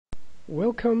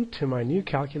Welcome to my new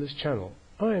calculus channel.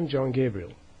 I am John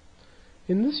Gabriel.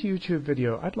 In this YouTube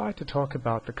video I'd like to talk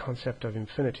about the concept of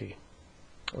infinity.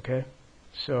 Okay,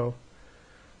 so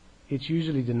it's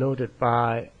usually denoted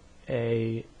by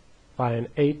an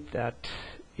 8 that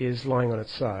is lying on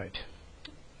its side.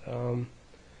 I'd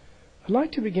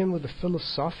like to begin with the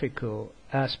philosophical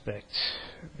aspects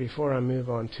before I move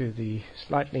on to the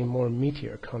slightly more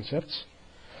meatier concepts,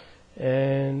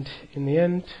 and in the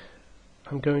end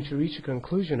I'm going to reach a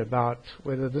conclusion about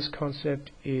whether this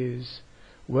concept is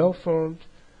well-formed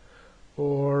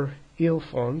or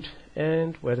ill-formed,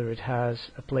 and whether it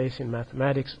has a place in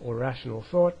mathematics or rational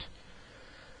thought,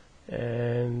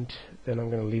 and then I'm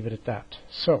going to leave it at that.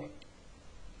 So,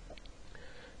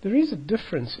 there is a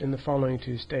difference in the following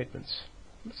two statements.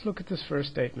 Let's look at this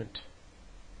first statement.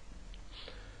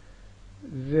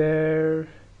 There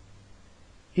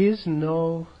is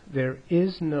no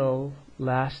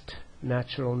last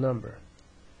natural number.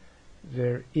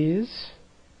 There is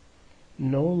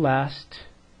no last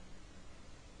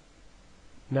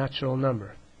natural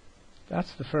number.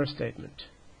 That's the first statement.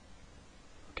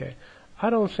 Okay,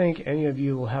 I don't think any of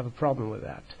you will have a problem with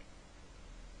that.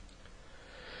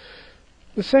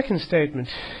 The second statement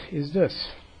is this: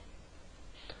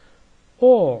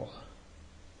 all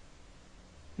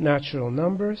natural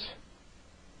numbers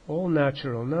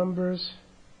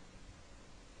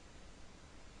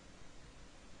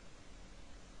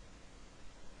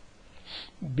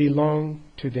belong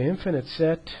to the infinite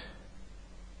set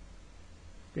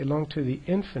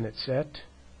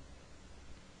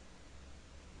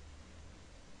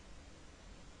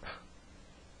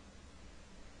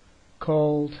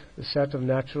called the set of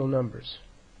natural numbers,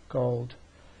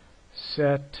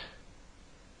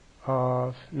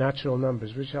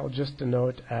 which I'll just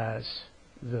denote as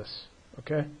this.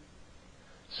 Okay,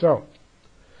 so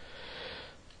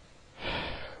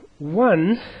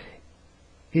 1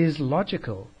 is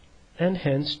logical and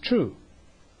hence true,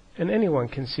 and anyone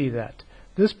can see that.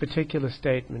 This particular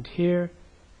statement here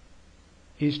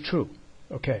is true.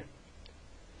 Okay,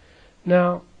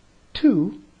 now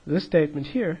 2, this statement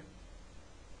here,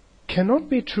 cannot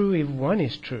be true if 1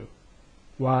 is true.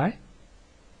 Why?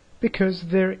 Because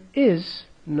there is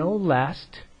no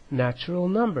last natural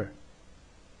number,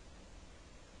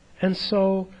 and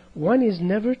so 1 is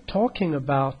never talking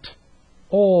about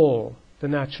all the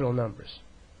natural numbers.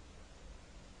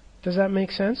 Does that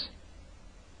make sense?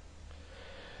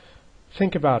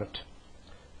 Think about it.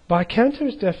 By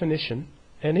Cantor's definition,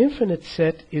 an infinite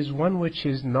set is one which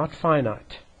is not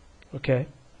finite. Okay?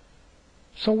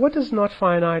 So what does not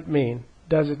finite mean?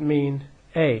 Does it mean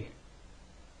A,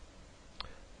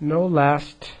 no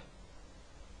last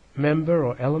member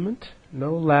or element?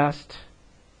 No last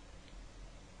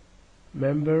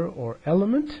member or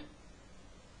element?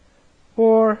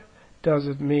 Or does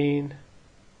it mean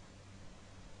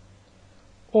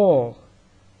all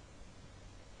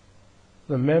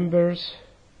the members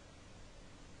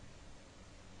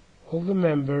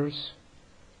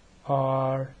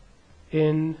are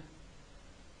in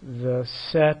the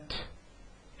set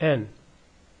N?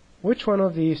 Which one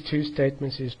of these two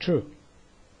statements is true?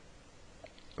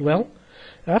 Well,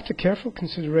 after careful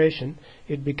consideration,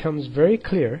 it becomes very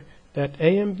clear that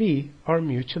A and B are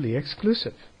mutually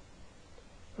exclusive.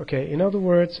 Okay, in other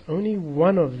words, only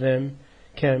one of them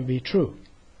can be true.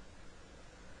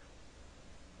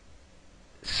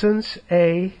 Since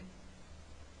A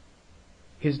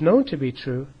is known to be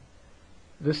true,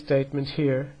 this statement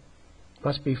here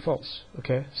must be false.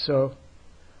 Okay, so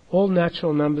all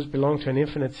natural numbers belong to an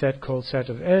infinite set called set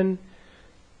of N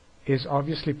is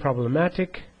obviously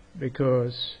problematic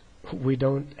because we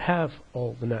don't have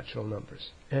all the natural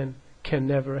numbers and can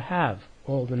never have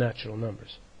all the natural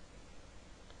numbers.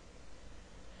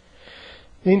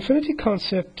 The infinity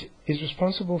concept is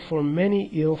responsible for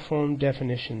many ill-formed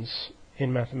definitions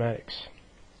in mathematics.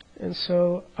 And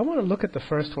so I want to look at the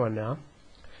first one now.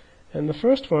 And the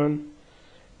first one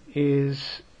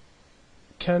is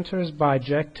Cantor's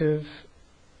bijective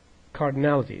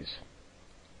cardinalities.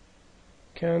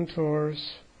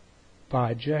 Cantor's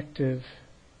bijective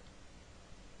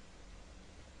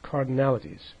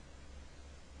cardinalities.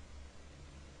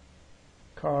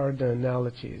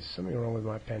 Something wrong with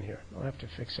my pen here. I'll have to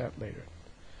fix that later.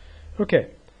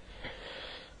 Okay.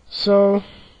 So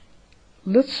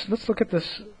let's look at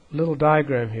this little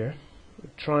diagram here. A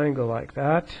triangle like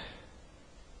that.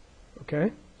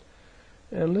 Okay.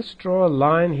 And let's draw a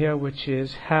line here which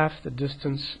is half the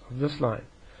distance of this line.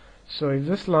 So if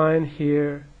this line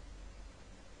here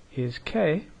is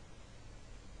K,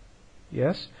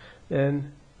 yes,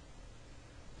 then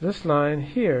this line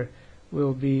here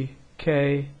will be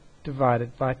k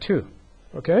divided by 2.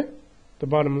 Okay?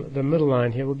 The middle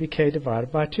line here will be k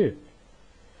divided by 2.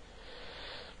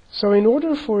 So in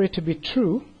order for it to be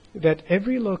true that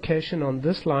every location on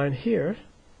this line here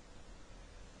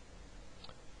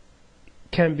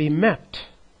can be mapped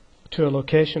to a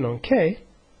location on k,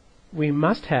 we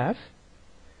must have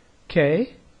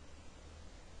k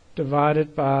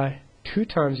divided by 2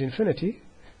 times infinity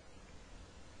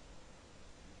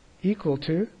equal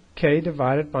to k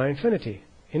divided by infinity.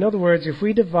 In other words, if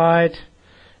we divide,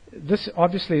 this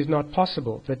obviously is not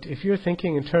possible, but if you're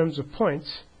thinking in terms of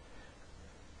points,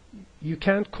 you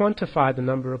can't quantify the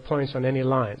number of points on any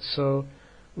line. So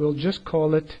we'll just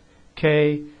call it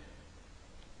k,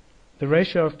 the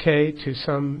ratio of k to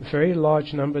some very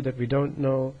large number that we don't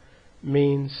know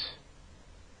means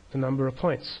the number of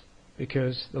points,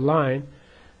 because the line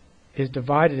is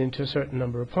divided into a certain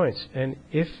number of points. And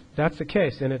if that's the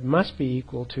case, then it must be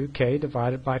equal to k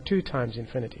divided by 2 times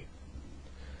infinity.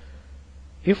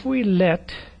 If we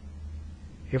let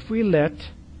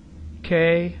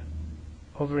k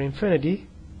over infinity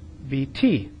be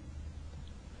t,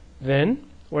 then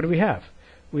what do we have?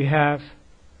 We have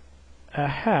a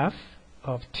half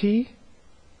of t.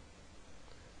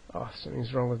 Oh,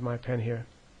 something's wrong with my pen here.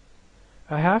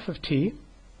 A half of t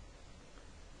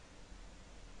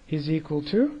is equal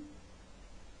to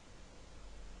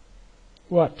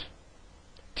what?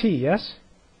 T, yes?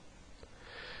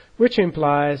 Which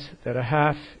implies that a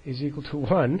half is equal to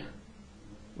 1,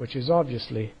 which is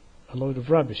obviously a load of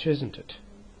rubbish, isn't it?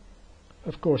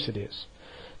 Of course it is.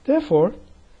 Therefore,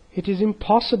 it is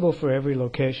impossible for every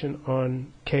location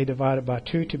on k divided by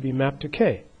 2 to be mapped to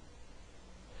k.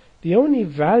 The only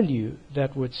value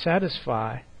that would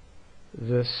satisfy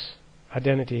this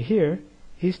identity here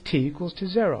is t equals to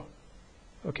 0.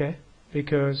 Okay?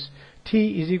 Because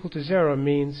t is equal to 0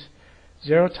 means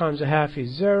 0 times a half is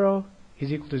 0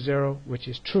 is equal to 0, which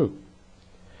is true.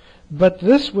 But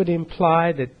this would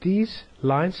imply that these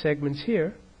line segments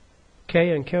here,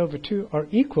 k and k over 2, are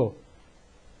equal,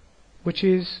 which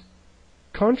is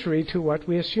contrary to what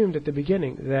we assumed at the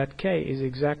beginning, that k is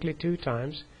exactly 2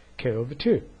 times k over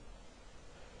 2.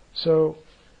 So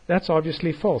that's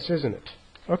obviously false, isn't it?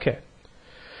 Okay.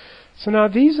 So now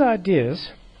these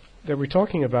ideas that we're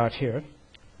talking about here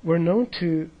were known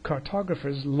to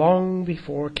cartographers long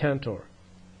before Cantor.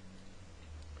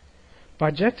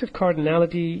 Bijective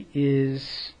cardinality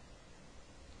is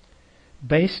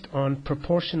based on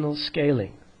proportional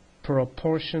scaling.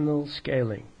 Proportional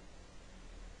scaling.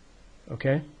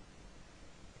 Okay?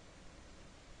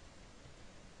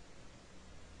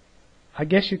 I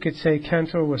guess you could say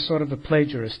Cantor was sort of a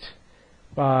plagiarist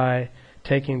by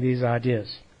taking these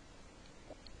ideas.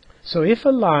 So if a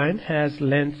line has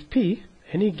length p,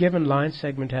 any given line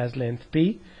segment has length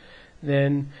p,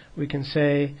 then we can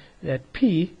say that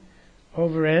p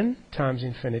over n times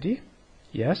infinity,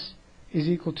 yes, is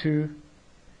equal to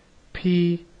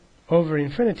p over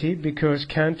infinity, because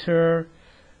Cantor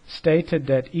stated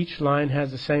that each line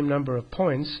has the same number of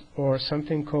points, or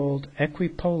something called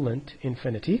equipolant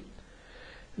infinity.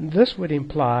 This would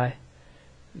imply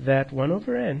that 1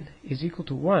 over n is equal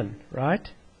to 1,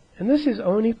 right? And this is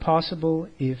only possible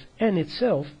if n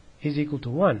itself is equal to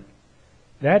 1.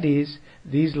 That is,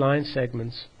 these line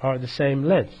segments are the same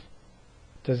length.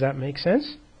 Does that make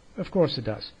sense? Of course it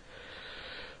does.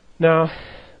 Now,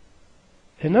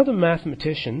 another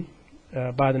mathematician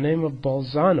by the name of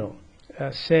Bolzano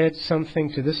said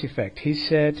something to this effect. He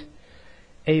said,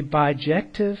 a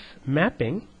bijective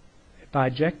mapping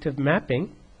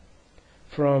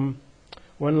from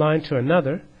one line to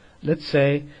another, let's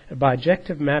say a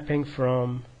bijective mapping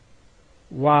from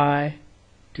y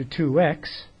to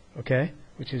 2x, okay,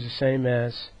 which is the same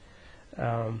as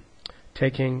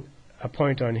taking a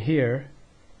point on here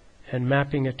and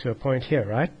mapping it to a point here,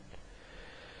 right?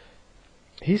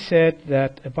 He said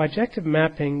that a bijective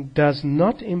mapping does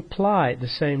not imply the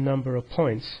same number of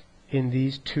points in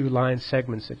these two line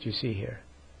segments that you see here.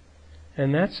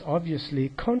 And that's obviously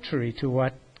contrary to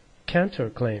what Cantor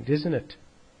claimed, isn't it?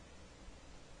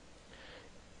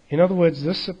 In other words,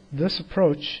 this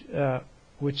approach,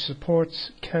 which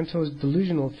supports Cantor's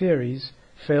delusional theories,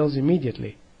 fails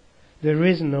immediately. There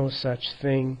is no such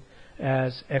thing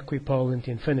as equipolant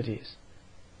infinities.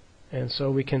 And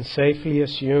so we can safely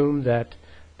assume that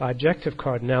bijective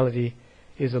cardinality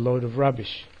is a load of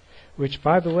rubbish. Which,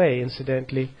 by the way,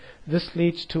 incidentally, this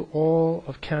leads to all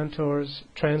of Cantor's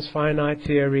transfinite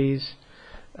theories,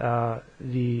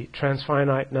 the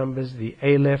transfinite numbers, the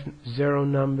Aleph 0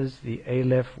 numbers, the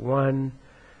Aleph 1,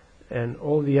 and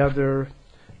all the other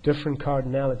different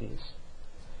cardinalities.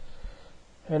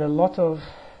 And a lot of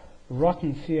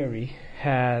rotten theory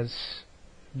has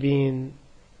been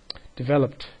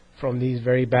developed from these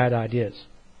very bad ideas.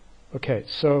 Okay,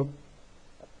 so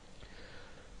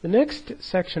the next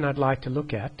section I'd like to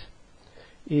look at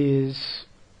is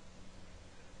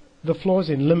the flaws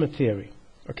in limit theory.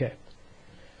 Okay,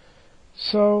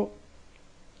 so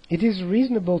it is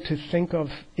reasonable to think of,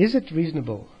 is it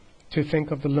reasonable to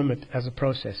think of the limit as a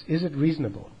process? Is it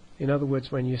reasonable? In other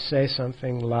words, when you say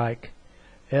something like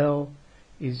L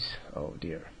is,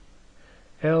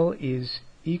 L is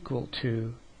equal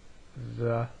to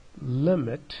the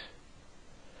limit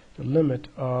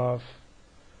of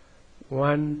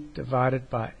 1 divided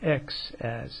by x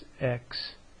as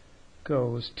x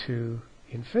goes to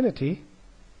infinity.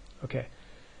 Okay,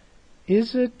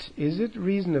 is it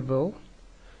reasonable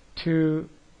to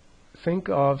think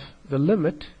of the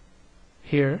limit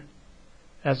here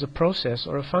as a process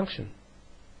or a function?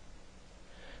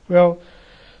 Well,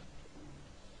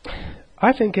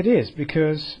 I think it is,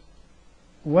 because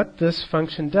what this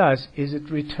function does is it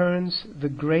returns the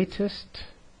greatest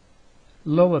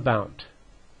lower bound.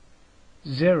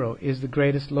 0 is the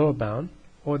greatest lower bound,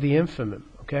 or the infimum,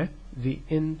 okay? The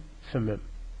infimum.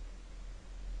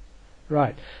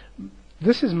 Right.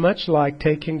 This is much like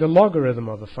taking the logarithm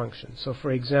of a function. So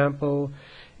for example,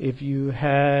 if you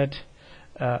had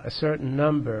a certain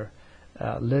number,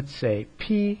 let's say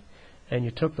p, and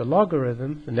you took the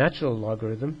logarithm, the natural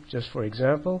logarithm, just for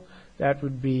example, that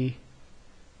would be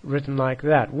written like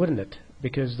that, wouldn't it?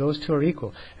 Because those two are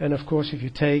equal. And of course, if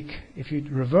you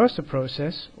reverse the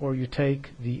process, or you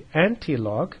take the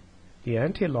anti-log,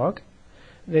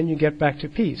 then you get back to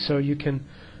p. So you can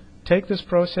take this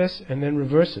process and then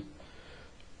reverse it.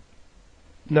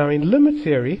 Now in limit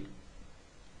theory,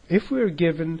 if we're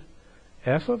given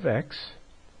f of x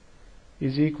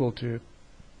is equal to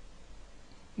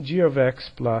g of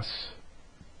x plus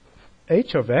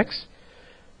h of x,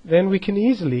 then we can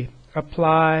easily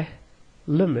apply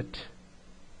limit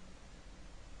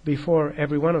before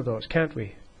every one of those, can't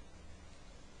we?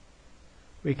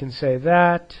 We can say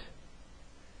that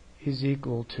is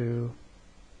equal to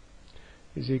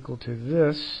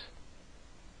this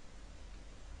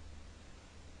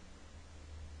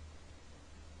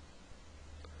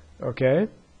okay.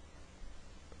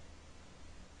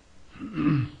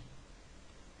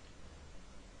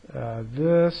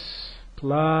 This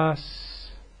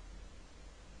plus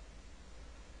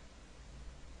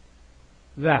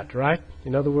that, right?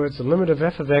 In other words, the limit of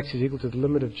f of x is equal to the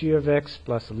limit of g of x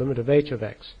plus the limit of h of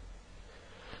x.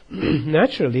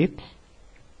 Naturally,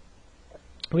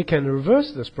 we can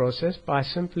reverse this process by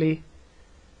simply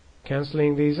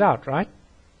cancelling these out, right?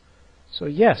 So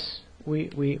yes,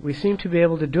 we seem to be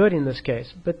able to do it in this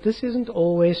case, but this isn't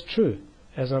always true,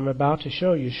 as I'm about to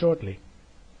show you shortly.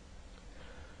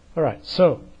 Alright,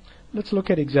 so let's look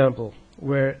at example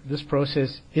where this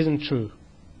process isn't true,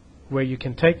 where you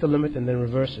can take the limit and then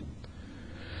reverse it.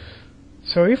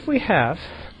 So if we have,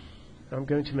 I'm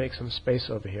going to make some space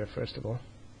over here first of all.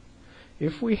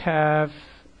 If we have,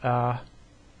 let's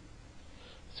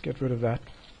get rid of that.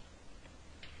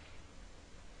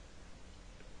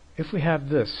 If we have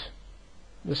this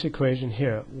equation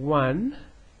here, 1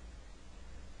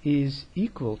 is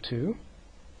equal to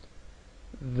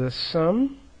the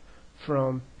sum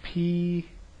from p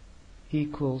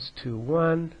equals to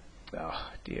 1,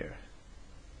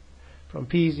 from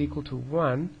p is equal to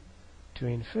 1 to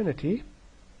infinity,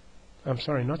 I'm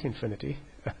sorry, not infinity,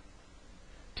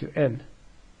 to n,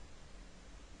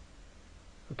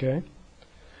 okay,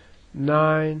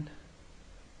 9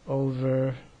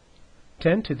 over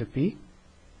 10 to the p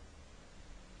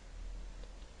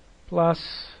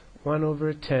plus 1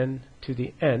 over 10 to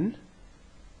the n.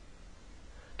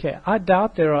 Okay, I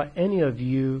doubt there are any of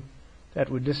you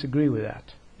that would disagree with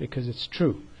that, because it's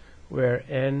true, where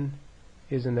n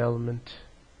is an element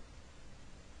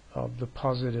of the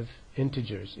positive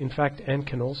integers. In fact, n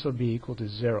can also be equal to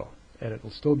 0, and it will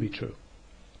still be true.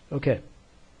 Okay.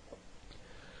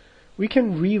 We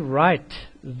can rewrite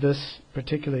this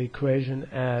particular equation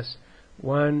as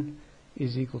 1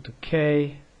 is equal to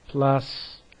k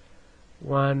plus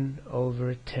 1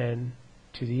 over 10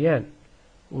 to the n,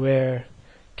 where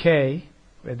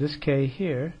this k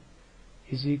here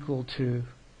is equal to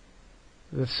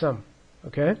the sum,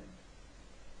 okay?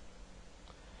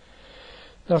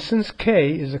 Now since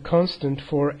k is a constant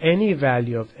for any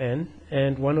value of n,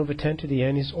 and 1 over 10 to the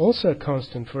n is also a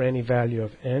constant for any value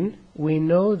of n, we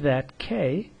know that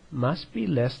k must be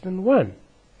less than 1.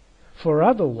 For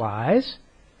otherwise,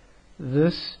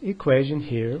 this equation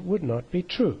here would not be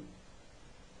true.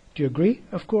 Do you agree?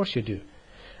 Of course you do.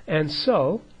 And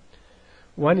so,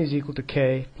 1 is equal to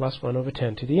k plus 1 over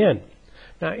 10 to the n.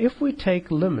 Now if we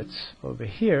take limits over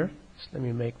here, So let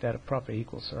me make that a proper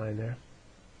equal sign there.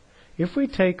 If we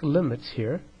take limits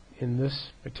here in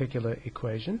this particular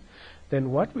equation,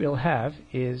 then what we'll have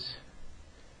is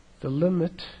the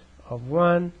limit of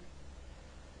 1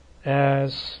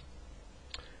 as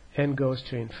n goes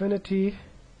to infinity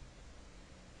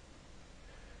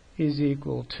is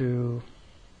equal to,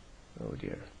 oh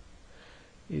dear,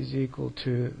 is equal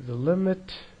to the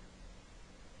limit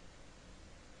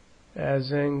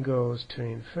as n goes to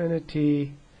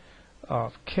infinity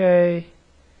of k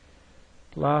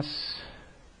plus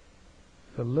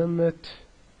the limit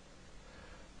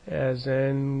as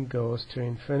n goes to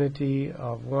infinity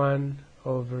of 1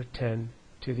 over 10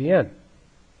 to the n.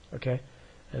 Okay,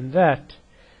 and that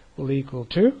will equal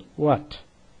to what?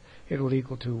 It will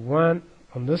equal to 1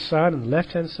 on this side, on the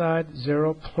left hand side,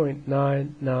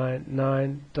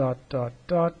 0.999 dot dot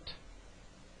dot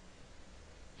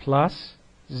plus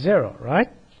 0, right?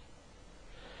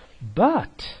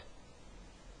 But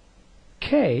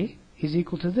k is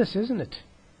equal to this, isn't it?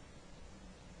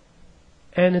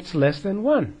 And it's less than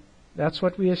 1. That's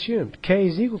what we assumed. K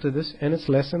is equal to this, and it's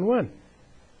less than 1.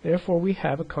 Therefore, we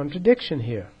have a contradiction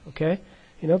here. Okay?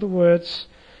 In other words,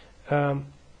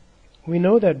 we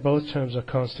know that both terms are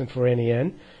constant for any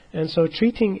n, and so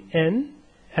treating n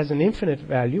as an infinite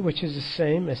value, which is the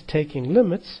same as taking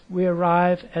limits, we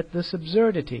arrive at this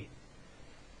absurdity.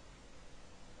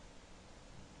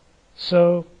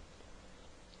 So,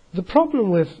 the problem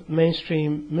with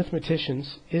mainstream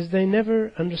mathematicians is they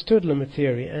never understood limit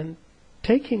theory, and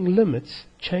taking limits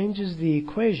changes the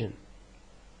equation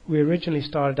we originally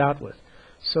started out with.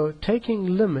 So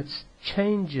taking limits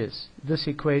changes this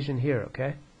equation here,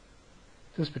 okay?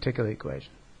 This particular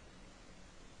equation.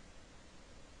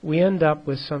 We end up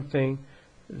with something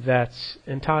that's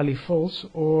entirely false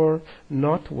or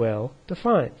not well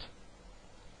defined.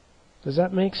 Does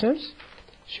that make sense?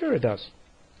 Sure it does.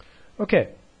 Okay.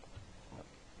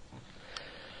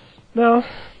 Now,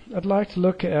 I'd like to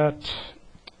look at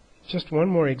just one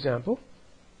more example.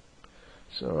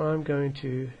 So I'm going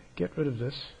to get rid of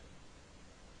this.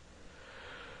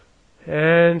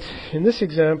 And in this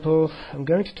example, I'm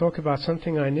going to talk about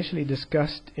something I initially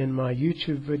discussed in my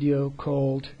YouTube video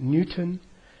called Newton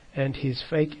and his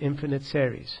fake infinite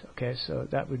series. Okay, so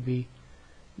that would be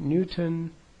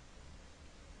Newton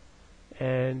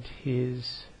and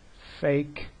his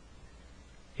fake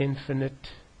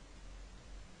infinite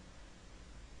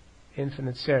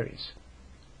series.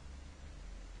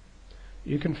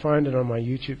 You can find it on my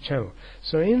YouTube channel.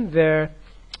 So in there,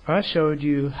 I showed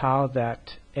you how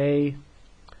that a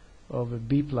over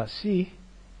b plus c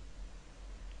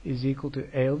is equal to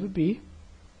a over b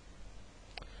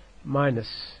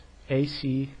minus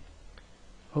ac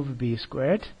over b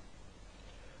squared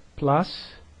plus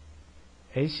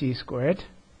ac squared,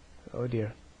 oh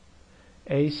dear,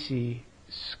 ac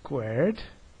squared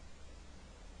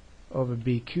over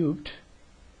b cubed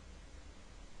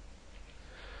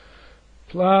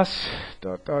plus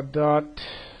dot dot dot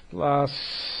plus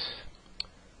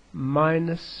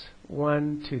minus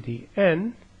 1 to the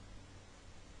n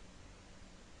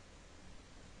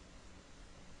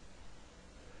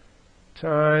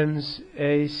times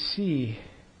ac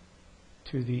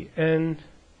to the n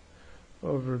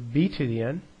over b to the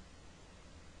n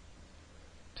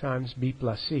times b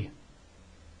plus c.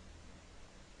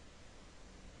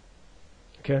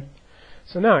 Okay,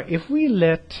 so now if we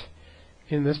let,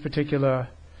 in this particular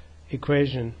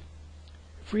equation,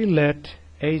 if we let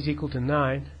a is equal to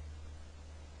 9,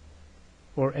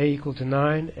 or a equal to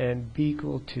 9 and b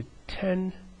equal to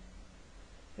 10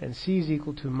 and c is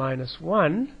equal to minus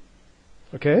 1,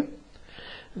 okay,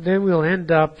 then we'll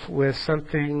end up with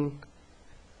something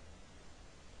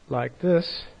like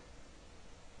this.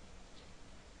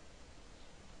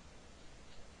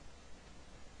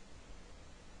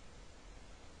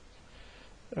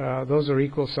 Those are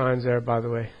equal signs there, by the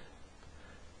way.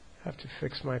 I have to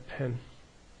fix my pen.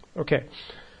 Okay,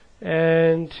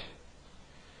 and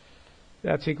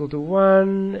that's equal to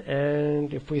 1,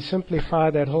 and if we simplify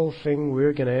that whole thing,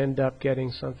 we're going to end up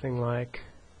getting something like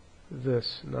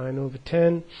this: 9 over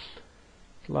 10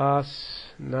 plus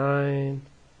 9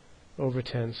 over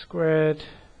 10 squared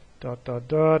dot dot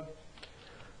dot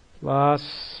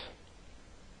plus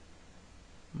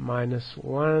minus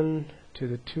 1 to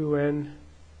the 2n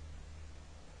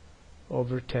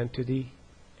over 10 to the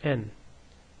n.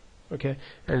 Okay,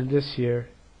 and this here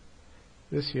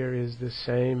is the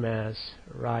same as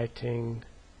writing,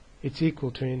 it's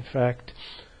equal to, in fact,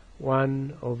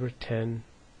 1 over 10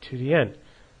 to the n.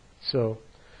 So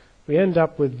we end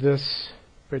up with this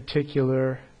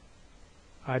particular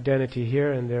identity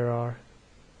here, and there are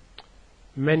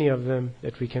many of them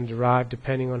that we can derive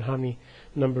depending on how many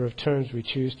number of terms we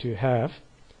choose to have.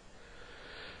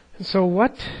 And so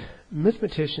what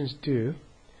mathematicians do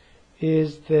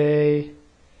is they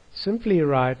simply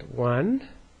write 1,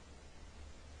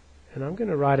 and I'm going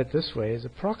to write it this way, is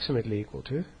approximately equal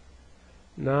to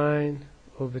 9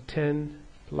 over 10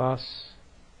 plus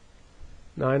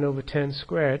 9 over 10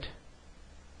 squared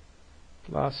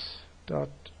plus dot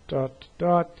dot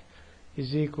dot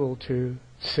is equal to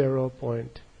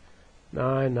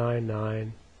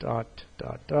 0.999 dot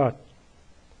dot dot.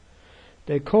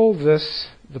 They call this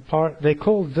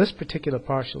this particular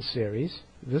partial series,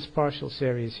 this partial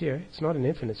series here, it's not an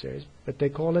infinite series, but they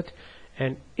call it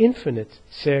an infinite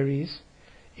series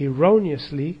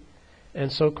erroneously,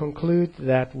 and so conclude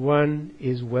that 1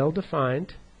 is well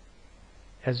defined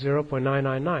as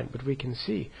 0.999, but we can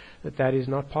see that that is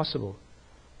not possible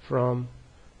from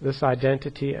this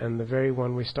identity and the very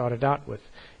one we started out with.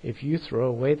 If you throw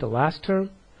away the last term,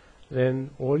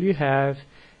 then all you have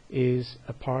is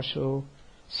a partial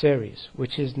series,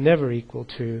 which is never equal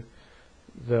to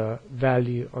the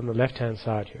value on the left hand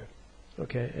side here.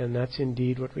 Okay, and that's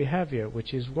indeed what we have here,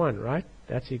 which is 1, right?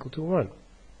 That's equal to 1.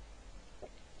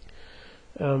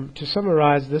 To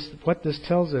summarize this, what this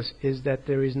tells us is that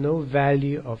there is no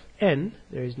value of n,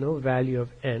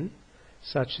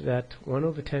 such that 1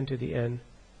 over 10 to the n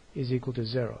is equal to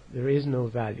 0. There is no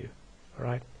value.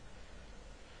 Alright?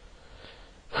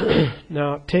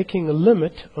 Now, taking a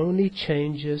limit only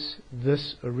changes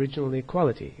this original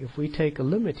equality. If we take a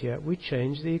limit here, we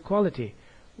change the equality.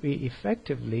 We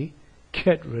effectively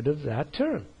get rid of that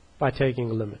term by taking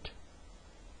a limit,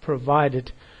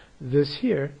 provided this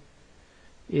here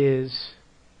is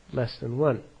less than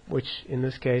 1, which in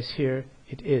this case here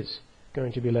it is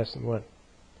going to be less than 1.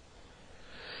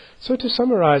 So to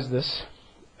summarize this,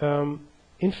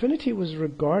 infinity was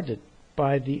regarded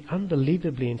by the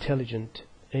unbelievably intelligent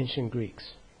ancient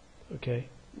Greeks. Okay,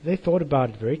 they thought about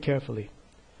it very carefully,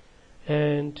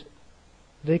 and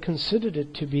they considered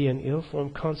it to be an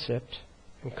ill-formed concept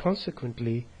and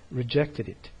consequently rejected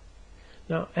it.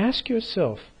 Now ask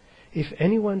yourself if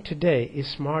anyone today is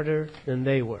smarter than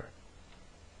they were.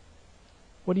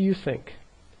 What do you think?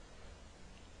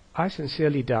 I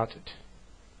sincerely doubt it.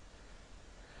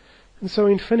 And so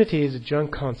infinity is a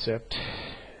junk concept,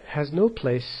 has no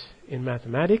place in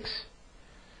mathematics,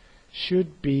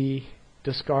 should be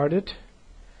discarded,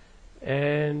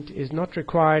 and is not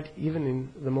required even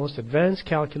in the most advanced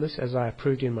calculus, as I have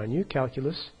proved in my new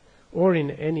calculus, or in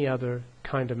any other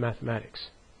kind of mathematics.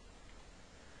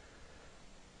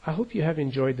 I hope you have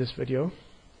enjoyed this video.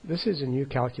 This is a new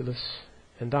calculus,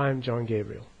 and I am John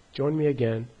Gabriel. Join me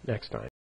again next time.